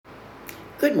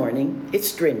Good morning,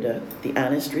 it's Drinda, the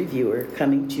Honest Reviewer,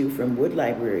 coming to you from Wood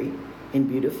Library in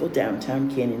beautiful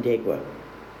downtown Canandaigua.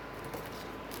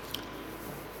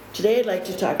 Today I'd like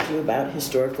to talk to you about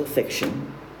historical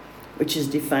fiction, which is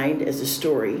defined as a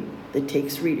story that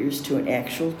takes readers to an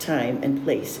actual time and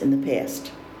place in the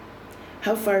past.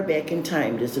 How far back in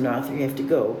time does an author have to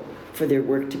go for their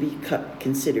work to be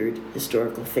considered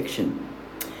historical fiction?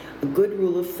 A good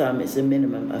rule of thumb is a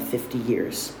minimum of 50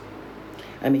 years.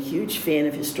 I'm a huge fan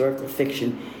of historical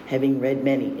fiction, having read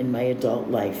many in my adult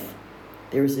life.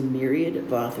 There is a myriad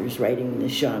of authors writing in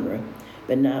this genre,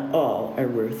 but not all are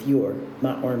worth your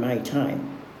or my time.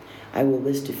 I will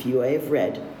list a few I have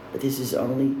read, but this is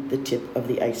only the tip of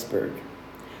the iceberg.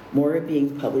 More are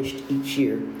being published each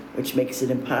year, which makes it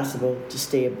impossible to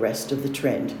stay abreast of the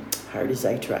trend, hard as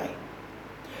I try.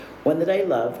 One that I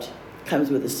loved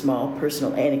comes with a small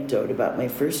personal anecdote about my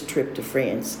first trip to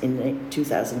France in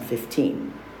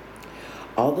 2015.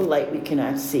 All the Light We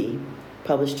Cannot See,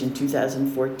 published in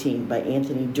 2014 by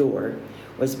Anthony Doerr,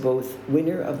 was both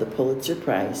winner of the Pulitzer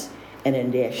Prize and a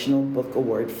National Book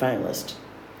Award finalist.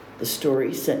 The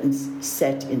story, set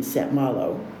in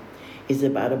Saint-Malo, is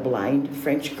about a blind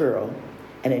French girl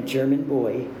and a German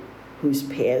boy whose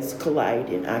paths collide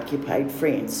in occupied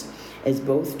France as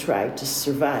both try to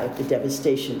survive the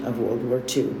devastation of World War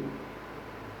II.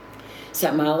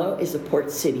 Saint-Malo is a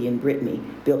port city in Brittany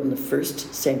built in the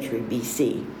 1st century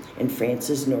BC in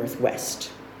France's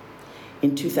northwest.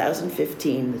 In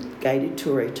 2015, the guided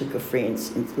tour I took of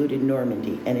France included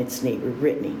Normandy and its neighbor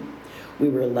Brittany. We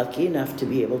were lucky enough to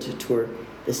be able to tour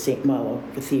the Saint-Malo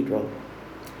Cathedral.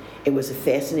 It was a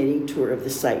fascinating tour of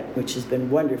the site, which has been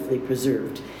wonderfully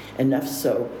preserved, enough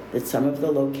so that some of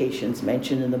the locations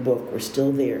mentioned in the book were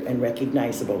still there and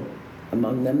recognizable,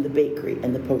 among them the bakery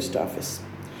and the post office.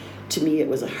 To me, it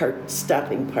was a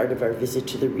heart-stopping part of our visit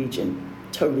to the region,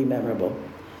 totally memorable.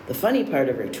 The funny part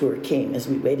of our tour came as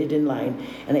we waited in line,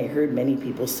 and I heard many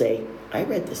people say, "I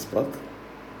read this book."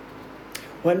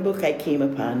 One book I came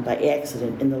upon by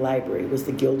accident in the library was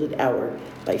The Gilded Hour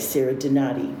by Sarah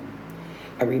Donati,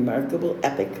 a remarkable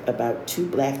epic about two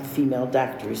black female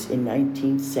doctors in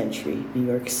 19th century New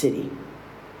York City.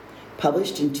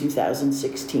 Published in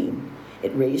 2016,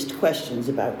 it raised questions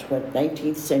about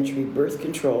 19th century birth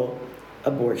control,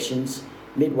 abortions,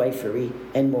 midwifery,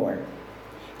 and more.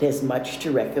 It has much to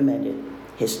recommend it: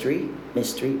 history,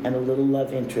 mystery, and a little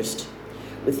love interest.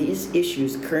 With these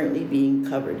issues currently being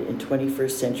covered in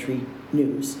 21st century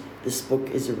news, this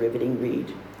book is a riveting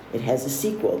read. It has a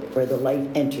sequel, Where the Light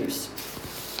Enters.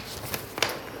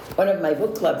 One of my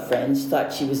book club friends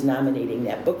thought she was nominating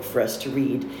that book for us to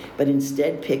read, but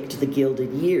instead picked The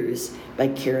Gilded Years by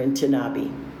Karen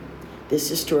Tanabe. This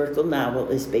historical novel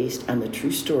is based on the true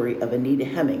story of Anita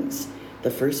Hemmings, the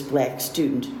first black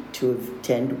student to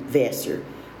attend Vassar,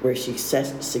 where she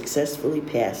successfully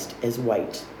passed as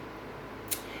white.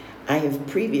 I have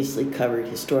previously covered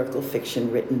historical fiction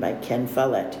written by Ken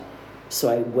Follett, so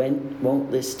I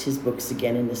won't list his books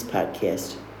again in this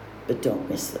podcast, but don't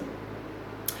miss them.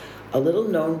 A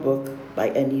little-known book by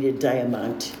Anita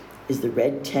Diamant is The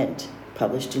Red Tent,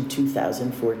 published in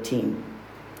 2014.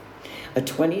 A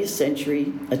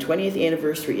 20th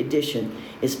anniversary edition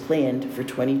is planned for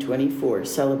 2024,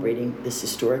 celebrating this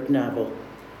historic novel,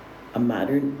 a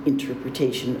modern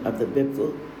interpretation of the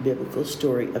biblical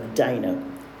story of Dinah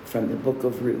from the Book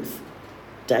of Ruth.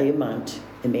 Diamant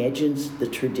imagines the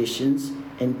traditions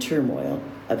and turmoil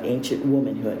of ancient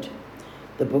womanhood.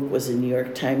 The book was a New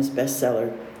York Times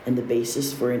bestseller and the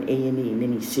basis for an A&E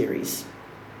miniseries.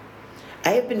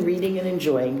 I have been reading and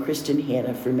enjoying Kristen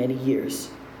Hanna for many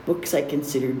years, books I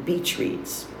considered beach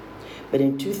reads. But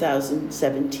in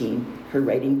 2017, her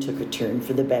writing took a turn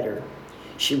for the better.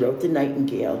 She wrote The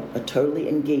Nightingale, a totally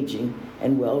engaging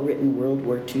and well-written World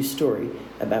War II story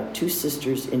about two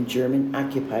sisters in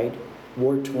German-occupied,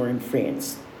 war-torn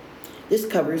France. This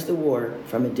covers the war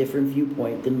from a different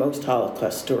viewpoint than most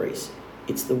Holocaust stories.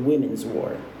 It's the women's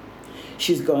war.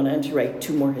 She's gone on to write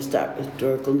two more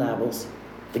historical novels,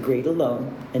 The Great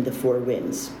Alone and The Four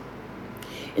Winds.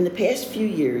 In the past few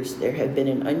years, there have been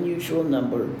an unusual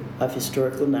number of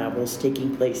historical novels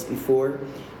taking place before,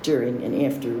 during, and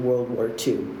after World War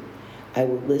II. I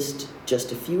will list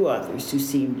just a few authors who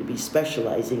seem to be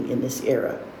specializing in this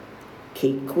era: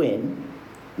 Kate Quinn,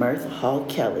 Martha Hall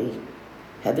Kelly,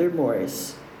 Heather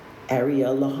Morris,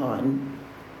 Ariel Lahan,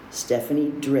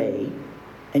 Stephanie Dray,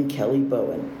 and Kelly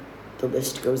Bowen. The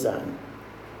list goes on.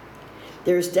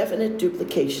 There is definite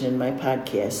duplication in my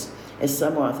podcasts, as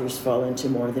some authors fall into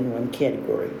more than one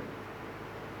category.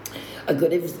 A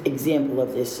good example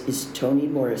of this is Toni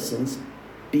Morrison's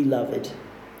Beloved,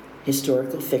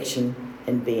 historical fiction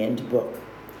and banned book.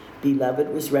 Beloved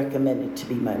was recommended to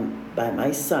be by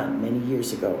my son many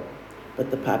years ago, but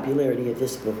the popularity of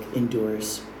this book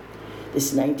endures.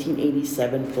 This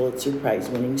 1987 Pulitzer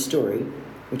Prize-winning story,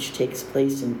 which takes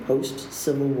place in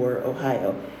post-Civil War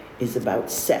Ohio, is about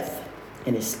Seth,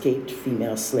 an escaped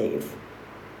female slave.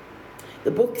 The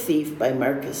Book Thief by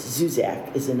Marcus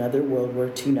Zusak is another World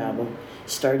War II novel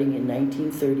starting in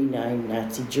 1939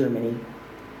 Nazi Germany.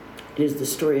 It is the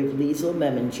story of Liesel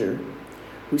Meminger,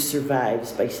 who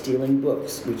survives by stealing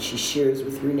books, which she shares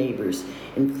with her neighbors,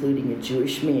 including a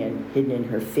Jewish man hidden in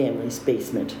her family's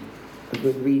basement. A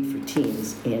good read for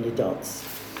teens and adults.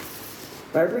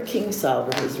 Barbara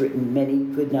Kingsolver has written many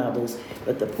good novels,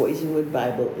 but The Poisonwood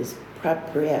Bible is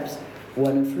perhaps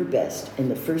one of her best, and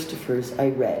the first of hers I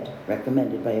read,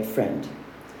 recommended by a friend.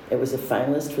 It was a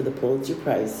finalist for the Pulitzer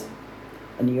Prize,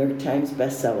 a New York Times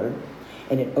bestseller,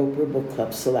 and an Oprah Book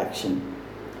Club selection.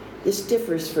 This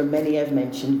differs from many I've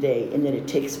mentioned today in that it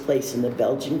takes place in the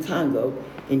Belgian Congo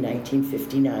in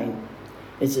 1959.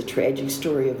 It's a tragic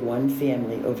story of one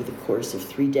family over the course of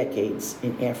 3 decades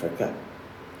in Africa.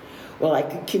 While I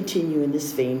could continue in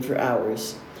this vein for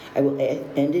hours, I will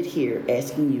end it here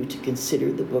asking you to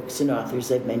consider the books and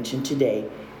authors I've mentioned today,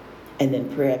 and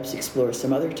then perhaps explore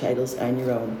some other titles on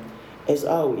your own. As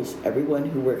always, everyone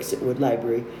who works at Wood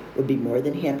Library would be more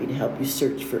than happy to help you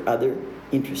search for other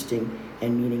interesting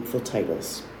and meaningful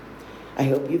titles. I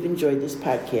hope you've enjoyed this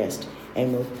podcast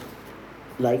and will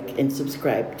like and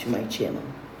subscribe to my channel.